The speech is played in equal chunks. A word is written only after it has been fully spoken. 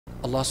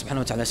Allah subhanahu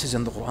wa ta'ala says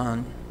in the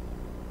Quran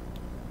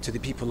to the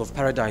people of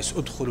paradise,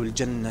 "Udkhulul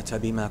jannata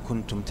bima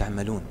kuntum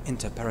ta'malun."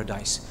 Enter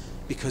paradise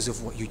because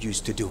of what you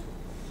used to do.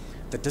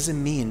 That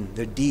doesn't mean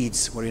their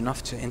deeds were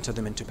enough to enter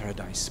them into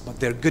paradise, but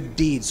their good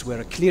deeds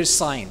were a clear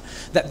sign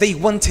that they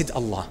wanted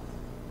Allah.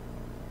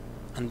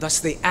 And thus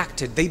they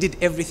acted, they did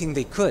everything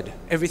they could,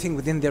 everything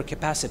within their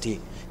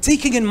capacity,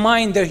 taking in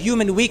mind their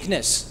human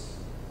weakness,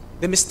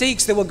 the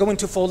mistakes they were going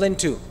to fall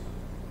into,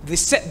 the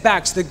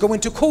setbacks they're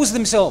going to cause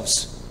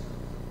themselves,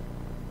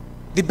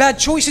 the bad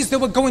choices they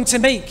were going to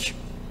make.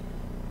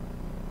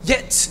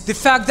 Yet the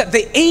fact that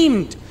they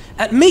aimed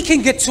at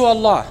making it to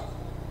Allah,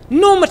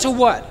 no matter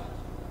what,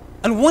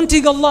 and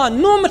wanting Allah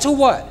no matter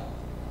what,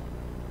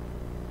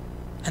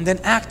 and then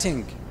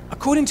acting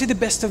according to the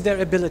best of their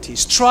ability,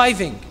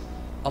 striving,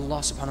 Allah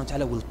subhanahu wa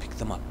ta'ala will pick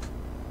them up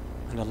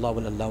and Allah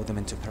will allow them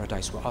into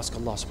paradise. We ask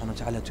Allah subhanahu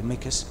wa ta'ala to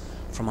make us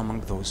from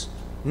among those.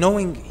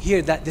 Knowing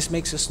here that this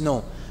makes us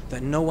know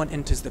that no one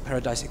enters the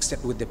paradise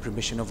except with the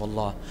permission of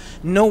Allah.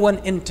 No one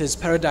enters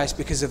paradise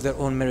because of their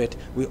own merit.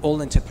 We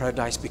all enter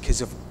paradise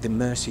because of the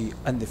mercy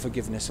and the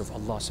forgiveness of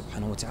Allah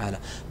subhanahu wa ta'ala.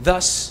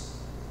 Thus,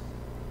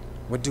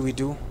 what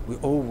do? We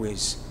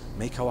always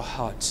make our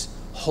hearts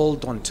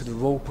hold on to the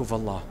rope of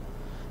Allah.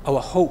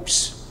 Our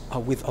hopes are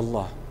with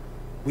Allah.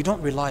 We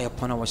don't rely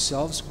upon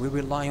ourselves, we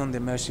rely on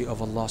the mercy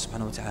of Allah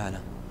subhanahu wa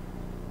ta'ala.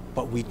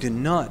 But we do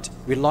not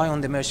rely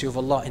on the mercy of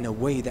Allah in a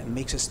way that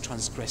makes us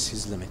transgress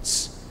His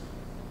limits.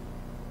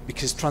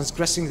 Because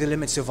transgressing the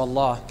limits of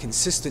Allah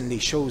consistently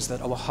shows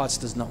that our hearts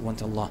does not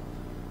want Allah.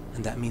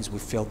 And that means we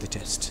failed the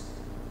test.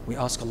 We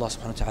ask Allah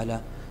subhanahu wa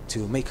ta'ala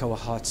to make our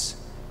hearts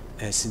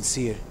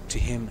sincere to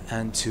Him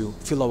and to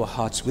fill our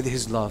hearts with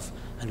His love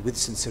and with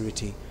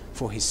sincerity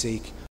for His sake.